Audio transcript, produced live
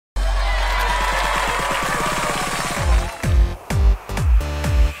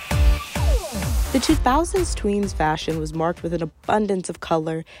2000s tweens fashion was marked with an abundance of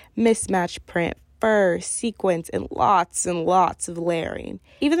color, mismatched print, fur, sequins, and lots of layering.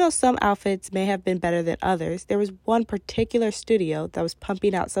 Even though some outfits may have been better than others, there was one particular studio that was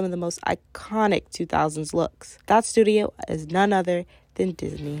pumping out some of the most iconic 2000s looks. That studio is none other than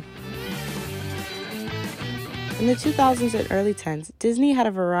Disney. In the 2000s and early 10s, Disney had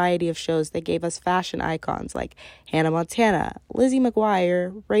a variety of shows that gave us fashion icons like Hannah Montana, Lizzie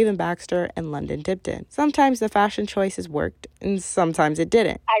McGuire, Raven Baxter, and London Tipton. Sometimes the fashion choices worked, and sometimes it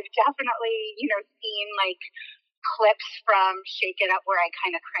didn't. I've definitely, seen clips from Shake It Up where I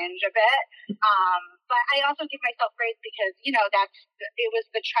kind of cringe a bit. But I also give myself praise because, it was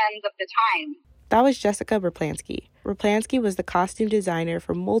the trends of the time. That was Jessica Raplansky. Raplansky was the costume designer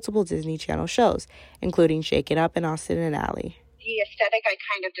for multiple Disney Channel shows, including Shake It Up and Austin and Ally. The aesthetic I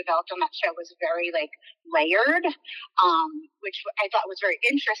kind of developed on that show was very layered, which I thought was very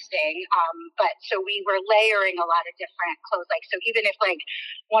interesting. But so we were layering a lot of different clothes. So even if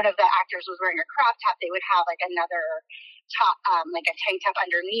one of the actors was wearing a crop top, they would have another top, a tank top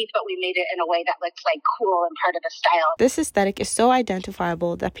underneath, but we made it in a way that looks cool and part of the style. This aesthetic is so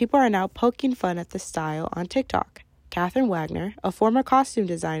identifiable that people are now poking fun at the style on TikTok. Catherine Wagner, a former costume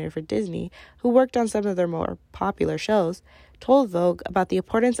designer for Disney who worked on some of their more popular shows, told Vogue about the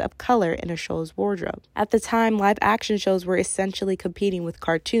importance of color in a show's wardrobe. At the time, live-action shows were essentially competing with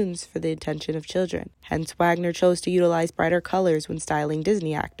cartoons for the attention of children. Hence, Wagner chose to utilize brighter colors when styling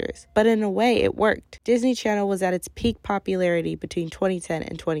Disney actors. But in a way, it worked. Disney Channel was at its peak popularity between 2010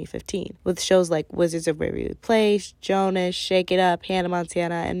 and 2015, with shows like Wizards of Waverly Place, Jonas, Shake It Up, Hannah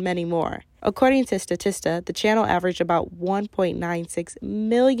Montana, and many more. According to Statista, the channel averaged about 1.96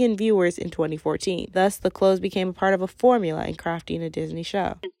 million viewers in 2014. Thus, the clothes became a part of a formula in crafting a Disney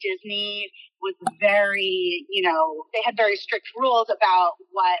show. Disney was very, they had very strict rules about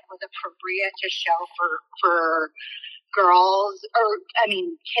what was appropriate to show for girls,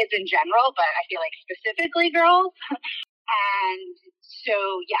 kids in general, but I feel like specifically girls. And so,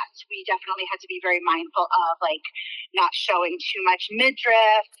 yes, we definitely had to be very mindful of not showing too much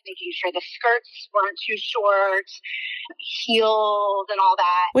midriff, making sure the skirts weren't too short, heels and all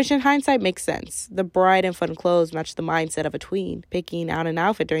that. Which in hindsight makes sense. The bright and fun clothes matched the mindset of a tween, picking out an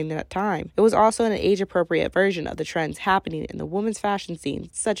outfit during that time. It was also an age-appropriate version of the trends happening in the women's fashion scene,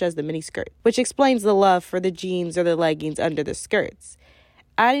 such as the miniskirt, which explains the love for the jeans or the leggings under the skirts,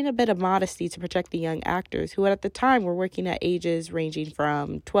 adding a bit of modesty to protect the young actors who at the time were working at ages ranging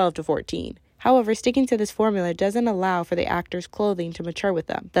from 12 to 14. However, sticking to this formula doesn't allow for the actors' clothing to mature with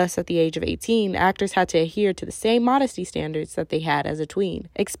them. Thus, at the age of 18, actors had to adhere to the same modesty standards that they had as a tween,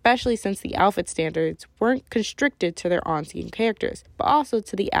 especially since the outfit standards weren't constricted to their on-scene characters, but also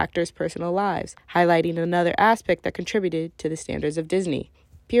to the actors' personal lives, highlighting another aspect that contributed to the standards of Disney: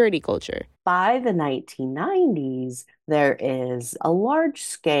 purity culture. By the 1990s, there is a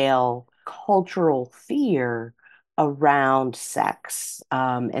large-scale cultural fear around sex.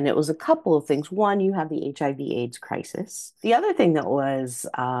 And it was a couple of things. One, you have the HIV/AIDS crisis. The other thing that was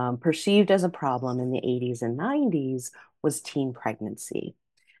perceived as a problem in the 80s and 90s was teen pregnancy.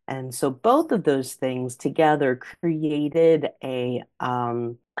 And so both of those things together created a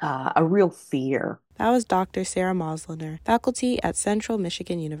real fear. That was Dr. Sarah Mosliner, faculty at Central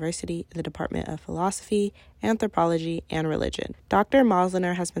Michigan University in the Department of Philosophy, Anthropology, and Religion. Dr.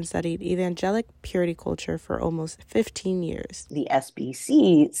 Mosliner has been studying evangelic purity culture for almost 15 years. The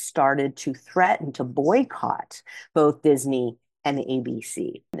SBC started to threaten to boycott both Disney and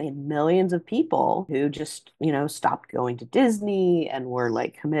ABC. They had millions of people who just, stopped going to Disney and were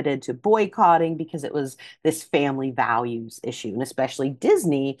committed to boycotting because it was this family values issue. And especially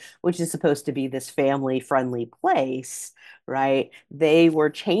Disney, which is supposed to be this family-friendly place, right? They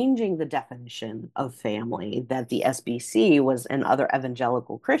were changing the definition of family that the SBC was, and other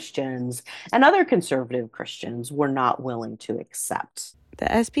evangelical Christians and other conservative Christians were not willing to accept. The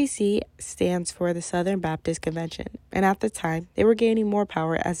SBC stands for the Southern Baptist Convention, and at the time, they were gaining more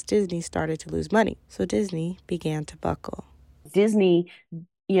power as Disney started to lose money, so Disney began to buckle. Disney,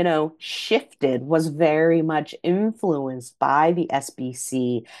 shifted, was very much influenced by the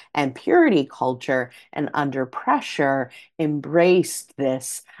SBC and purity culture, and under pressure, embraced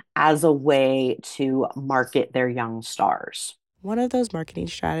this as a way to market their young stars. One of those marketing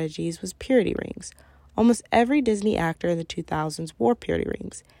strategies was purity rings. Almost every Disney actor in the 2000s wore purity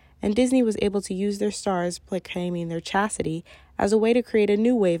rings, and Disney was able to use their stars proclaiming their chastity as a way to create a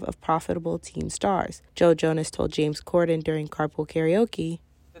new wave of profitable teen stars. Joe Jonas told James Corden during Carpool Karaoke,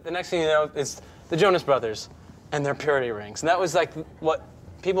 "The next thing you know is the Jonas Brothers and their purity rings." And that was what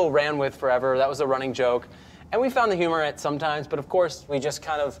people ran with forever. That was a running joke. And we found the humor in it sometimes, but of course we just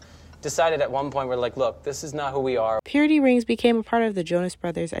kind of decided at one point, we're like, look, this is not who we are. Purity rings became a part of the Jonas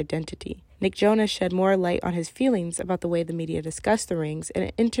Brothers' identity. Nick Jonas shed more light on his feelings about the way the media discussed the rings in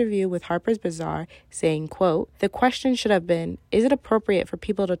an interview with Harper's Bazaar, saying, quote, "The question should have been, is it appropriate for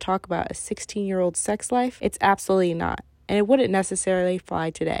people to talk about a 16-year-old sex life? It's absolutely not, and it wouldn't necessarily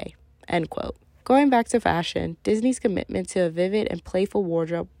fly today," end quote. Going back to fashion, Disney's commitment to a vivid and playful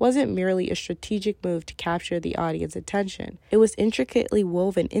wardrobe wasn't merely a strategic move to capture the audience's attention. It was intricately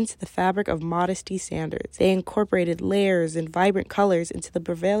woven into the fabric of modesty standards. They incorporated layers and vibrant colors into the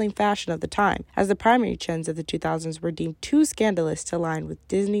prevailing fashion of the time, as the primary trends of the 2000s were deemed too scandalous to align with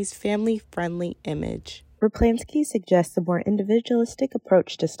Disney's family-friendly image. Raplansky suggests a more individualistic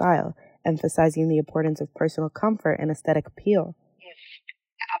approach to style, emphasizing the importance of personal comfort and aesthetic appeal.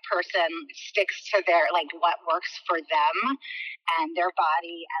 A person sticks to their, like, what works for them and their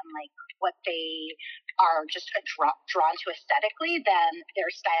body and, like, what they are just drawn to aesthetically, then their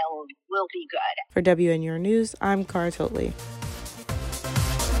style will be good. For WNUR News, I'm Cara Totley.